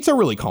 the seats are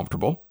really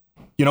comfortable.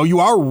 You know, you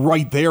are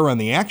right there on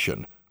the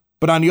action.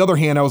 But on the other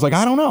hand, I was like,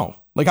 I don't know.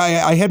 Like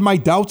I had my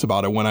doubts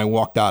about it when I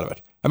walked out of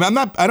it. I mean,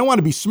 I don't want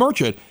to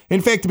besmirch it.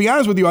 In fact, to be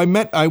honest with you, I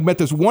met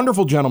this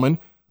wonderful gentleman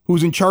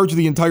who's in charge of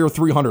the entire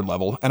 300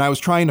 level, and I was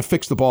trying to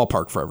fix the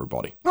ballpark for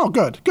everybody. Oh,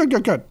 good.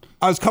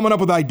 I was coming up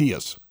with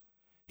ideas.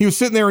 He was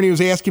sitting there and he was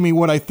asking me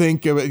what I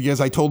think,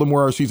 as I told him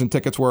where our season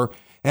tickets were.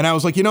 And I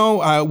was like,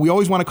 we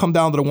always want to come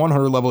down to the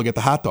 100 level to get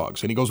the hot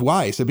dogs. And he goes,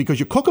 why? I said, because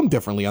you cook them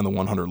differently on the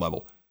 100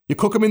 level. You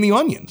cook them in the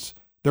onions.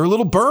 They're a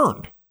little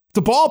burned. It's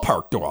a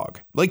ballpark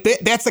dog. Like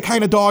that's the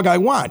kind of dog I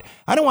want.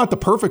 I don't want the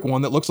perfect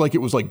one that looks like it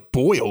was like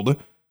boiled.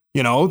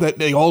 You know, that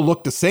they all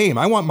look the same.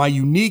 I want my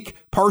unique,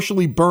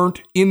 partially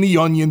burnt, in the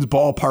onions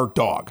ballpark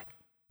dog.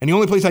 And the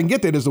only place I can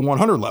get that is the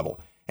 100 level.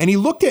 And he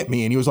looked at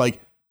me and he was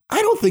like,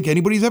 I don't think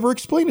anybody's ever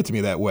explained it to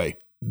me that way.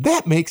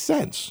 That makes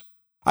sense.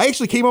 I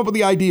actually came up with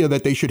the idea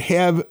that they should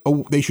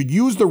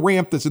use the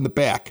ramp that's in the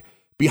back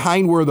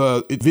behind where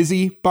the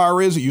Vizzy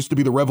bar is. It used to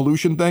be the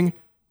Revolution thing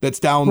that's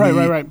down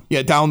right.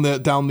 Yeah, down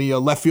the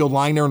left field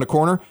line there in the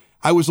corner.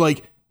 I was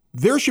like,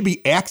 there should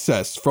be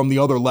access from the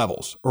other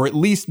levels, or at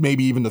least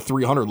maybe even the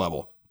 300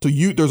 level.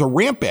 There's a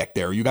ramp back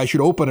there. You guys should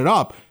open it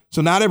up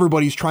so not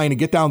everybody's trying to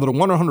get down to the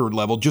 100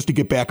 level just to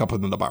get back up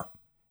within the bar.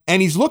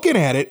 And he's looking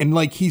at it and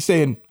like he's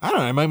saying, I don't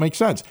know, it might make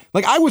sense.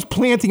 Like I was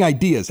planting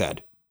ideas,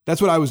 Ed.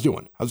 That's what I was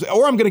doing.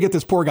 Or I'm going to get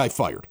this poor guy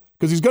fired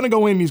because he's going to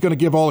go in and he's going to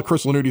give all of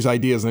Chris Lanucci's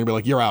ideas and they'll be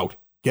like, you're out.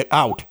 Get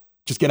out.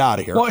 Just get out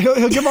of here. Well,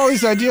 he'll give all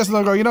these ideas and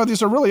they'll go,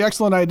 these are really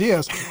excellent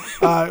ideas.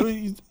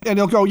 And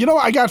he'll go,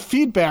 I got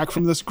feedback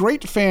from this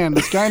great fan,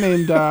 this guy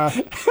named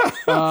Kevin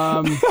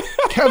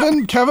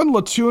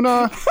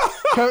Latuna,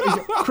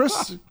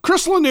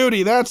 Chris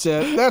Lanucci. That's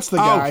it. That's the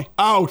guy.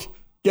 Out.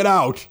 Get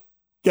out.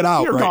 Get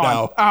out. You're right gone.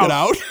 Now. Out. Get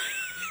out.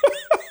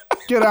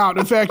 Get out.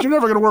 In fact, you're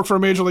never going to work for a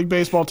Major League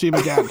Baseball team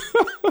again.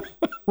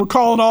 We're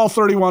calling all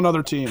 31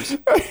 other teams.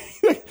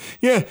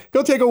 Yeah,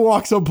 go take a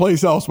walk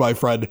someplace else, my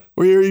friend.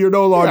 You're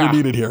no longer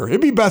needed here.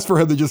 It'd be best for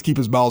him to just keep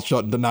his mouth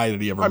shut and deny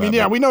that he ever met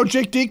me. We know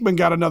Jake Diekman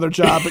got another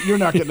job, but you're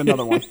not getting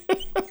another one.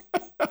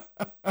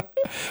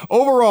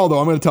 Overall, though,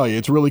 I'm going to tell you,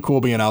 it's really cool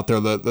being out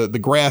there. The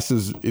grass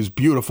is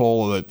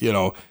beautiful.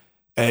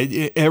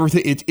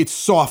 Everything it's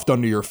soft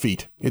under your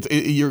feet.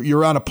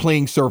 You're on a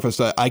playing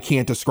surface. I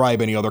can't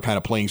describe any other kind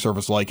of playing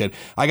surface like it.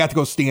 I got to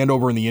go stand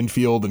over in the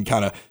infield and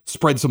kind of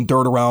spread some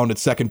dirt around at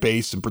second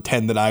base and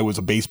pretend that I was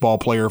a baseball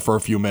player for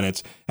a few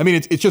minutes. I mean,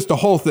 it's just the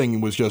whole thing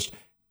was just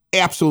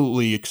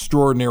absolutely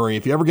extraordinary.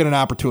 If you ever get an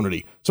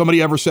opportunity,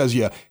 somebody ever says,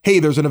 hey,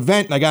 there's an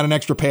event and I got an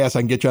extra pass,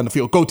 I can get you on the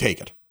field. Go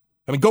take it.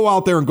 I mean, go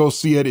out there and go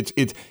see it.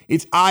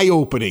 It's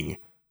eye-opening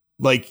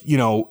like,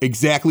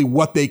 exactly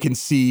what they can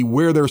see,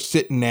 where they're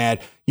sitting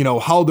at,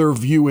 how their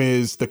view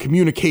is, the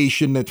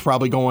communication that's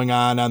probably going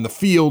on the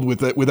field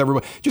with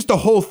everybody, just the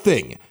whole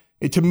thing.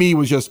 It to me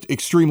was just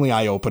extremely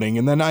eye-opening.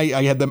 And then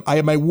I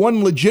had my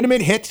one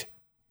legitimate hit,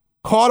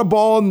 caught a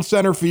ball in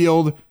center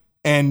field,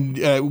 and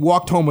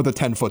walked home with a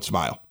 10-foot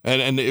smile.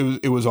 And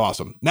it was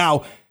awesome.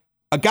 Now,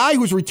 a guy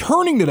who's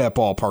returning to that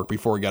ballpark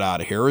before we get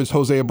out of here is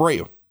Jose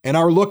Abreu. And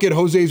our look at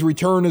Jose's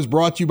return is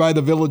brought to you by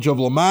the Village of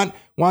Lamont.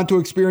 Want to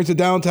experience a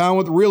downtown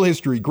with real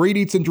history, great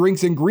eats and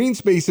drinks, and green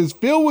spaces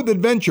filled with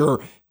adventure?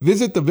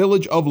 Visit the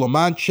Village of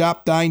Lamont.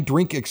 Shop, dine,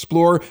 drink,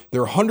 explore.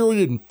 Their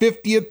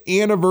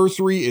 150th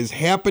anniversary is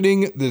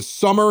happening this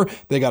summer.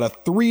 They got a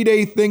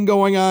 3-day thing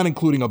going on,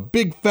 including a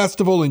big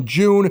festival in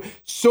June.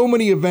 So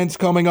many events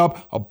coming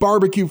up, a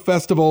barbecue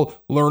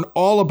festival. Learn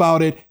all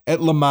about it at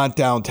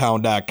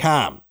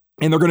lamontdowntown.com.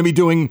 And they're going to be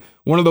doing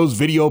one of those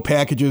video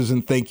packages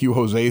and thank you,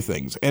 Jose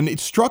things. And it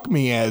struck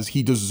me as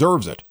he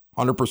deserves it.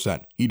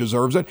 100%. He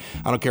deserves it.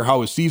 I don't care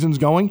how his season's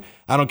going.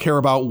 I don't care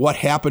about what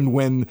happened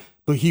when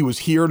he was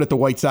here, that the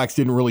White Sox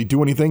didn't really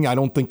do anything. I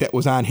don't think that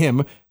was on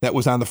him. That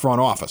was on the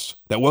front office.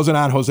 That wasn't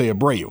on Jose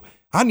Abreu.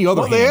 On the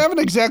other hand, they haven't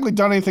exactly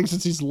done anything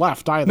since he's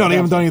left either. No, they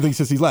haven't done anything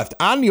since he's left.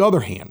 On the other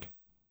hand,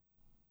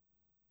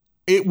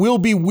 it will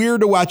be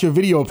weird to watch a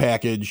video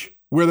package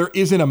where there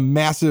isn't a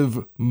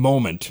massive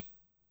moment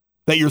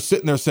that you're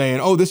sitting there saying,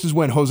 oh, this is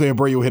when Jose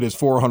Abreu hit his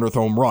 400th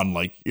home run,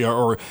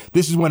 or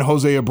this is when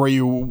Jose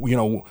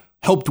Abreu,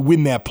 helped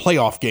win that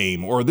playoff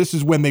game, or this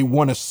is when they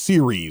won a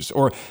series,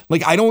 or they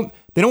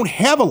don't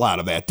have a lot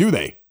of that, do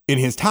they, in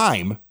his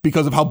time,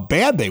 because of how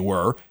bad they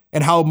were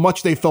and how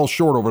much they fell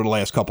short over the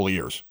last couple of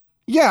years.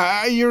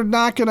 Yeah, you're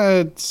not going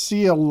to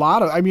see a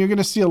lot of, you're going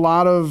to see a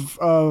lot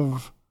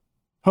of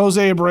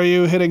Jose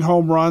Abreu hitting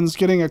home runs,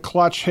 getting a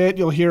clutch hit.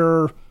 You'll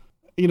hear,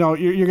 you're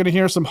going to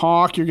hear some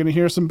Hawk, you're going to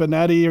hear some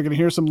Benetti, you're going to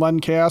hear some Len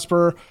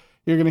Casper,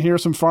 you're going to hear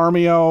some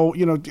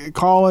Farmio,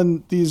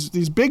 calling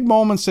these big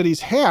moments that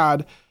he's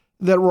had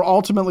that were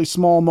ultimately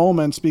small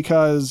moments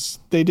because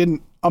they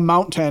didn't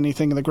amount to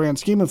anything in the grand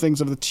scheme of things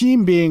of the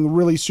team being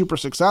really super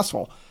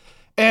successful.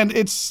 And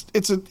it's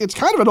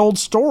kind of an old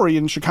story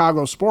in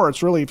Chicago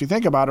sports, really, if you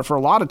think about it, for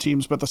a lot of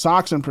teams, but the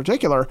Sox in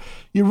particular.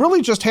 You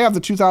really just have the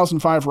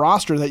 2005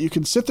 roster that you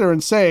can sit there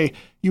and say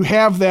you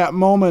have that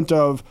moment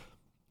of,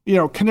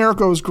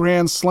 Konerko's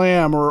grand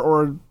slam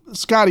or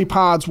Scotty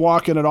Pods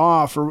walking it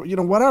off or,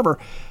 whatever.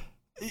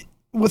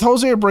 With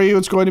Jose Abreu,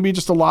 it's going to be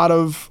just a lot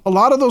of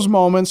those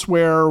moments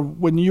where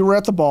when you were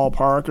at the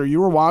ballpark or you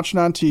were watching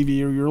on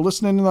TV or you were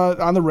listening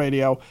on the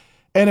radio,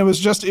 and it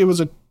was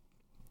a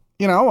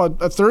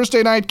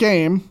Thursday night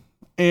game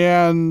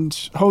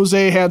and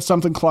Jose had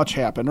something clutch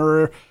happen,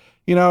 or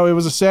it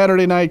was a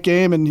Saturday night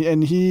game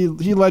and he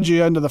led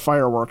you into the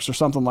fireworks or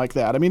something like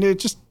that. It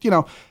just,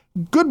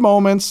 good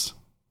moments,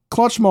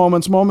 clutch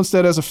moments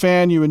that as a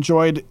fan you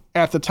enjoyed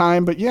at the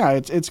time. But yeah,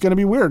 it's going to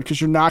be weird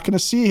because you're not going to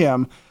see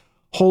him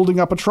holding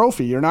up a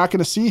trophy. You're not going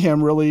to see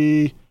him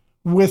really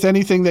with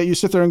anything that you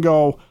sit there and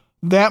go,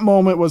 that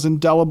moment was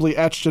indelibly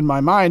etched in my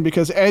mind,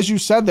 because as you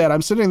said that,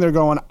 I'm sitting there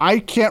going, I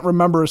can't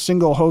remember a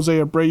single Jose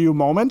Abreu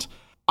moment.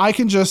 I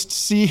can just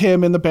see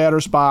him in the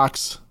batter's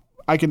box.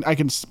 I can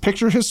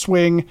picture his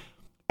swing,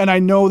 and I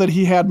know that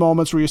he had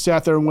moments where you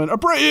sat there and went,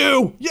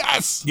 Abreu,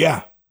 yes!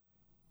 Yeah,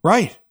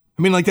 right.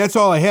 That's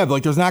all I have.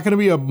 There's not going to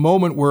be a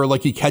moment where,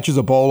 he catches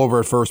a ball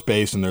over at first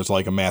base and there's,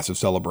 a massive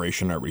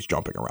celebration and everybody's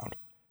jumping around.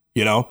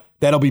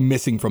 That'll be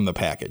missing from the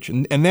package.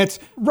 And that's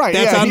right.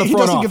 That's on the front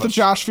office. He doesn't get the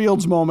Josh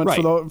Fields moment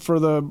right. for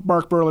the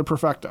Mark Buehrle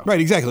perfecto. Right,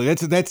 exactly.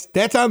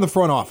 That's on the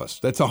front office.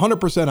 That's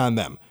 100% on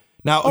them.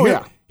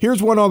 Now,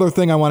 here's one other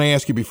thing I want to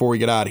ask you before we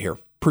get out of here.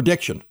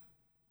 Prediction.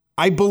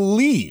 I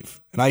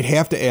believe, and I'd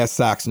have to ask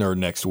Sox Nerd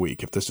next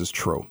week if this is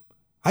true,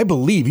 I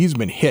believe he's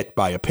been hit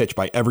by a pitch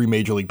by every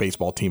Major League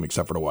Baseball team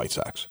except for the White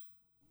Sox.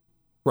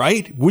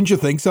 Right? Wouldn't you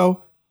think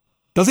so?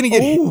 Doesn't he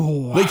get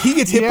hit? He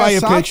gets hit by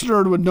a pitch.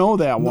 Nerd would know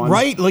that one.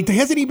 Right?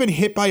 Hasn't he been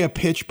hit by a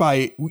pitch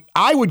by,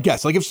 I would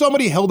guess, if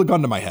somebody held a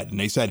gun to my head and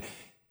they said,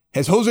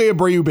 has Jose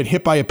Abreu been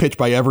hit by a pitch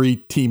by every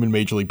team in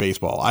Major League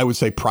Baseball? I would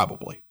say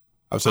probably.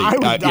 I would say,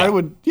 I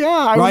would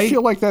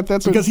feel like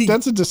that's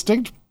a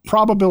distinct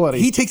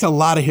probability. He takes a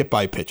lot of hit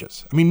by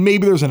pitches.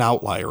 Maybe there's an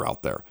outlier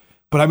out there,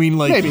 but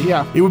maybe,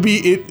 yeah. It would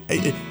be,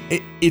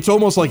 it's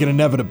almost like an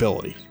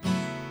inevitability.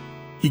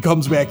 He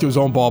comes back to his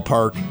own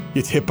ballpark,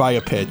 gets hit by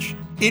a pitch.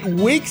 It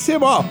wakes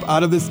him up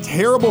out of this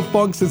terrible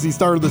funk since he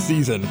started the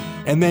season.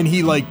 And then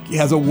he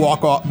has a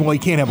walk-off. Well, he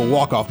can't have a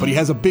walk-off, but he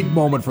has a big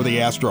moment for the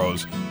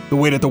Astros, the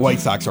way that the White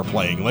Sox are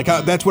playing.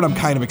 That's what I'm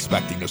kind of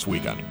expecting this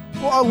weekend.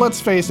 Well,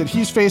 let's face it.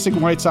 He's facing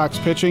White Sox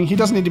pitching. He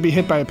doesn't need to be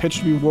hit by a pitch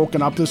to be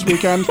woken up this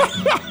weekend.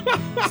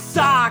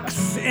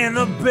 Sox in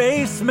the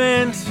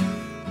basement.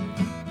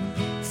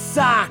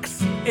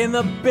 Sox in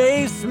the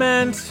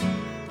basement.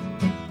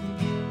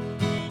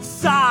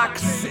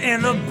 Sox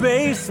in the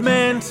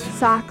basement.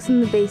 Sox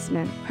in the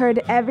Basement. Heard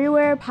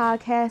everywhere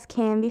podcasts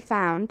can be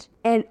found,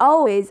 and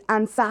always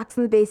on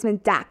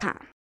soxinthebasement.com.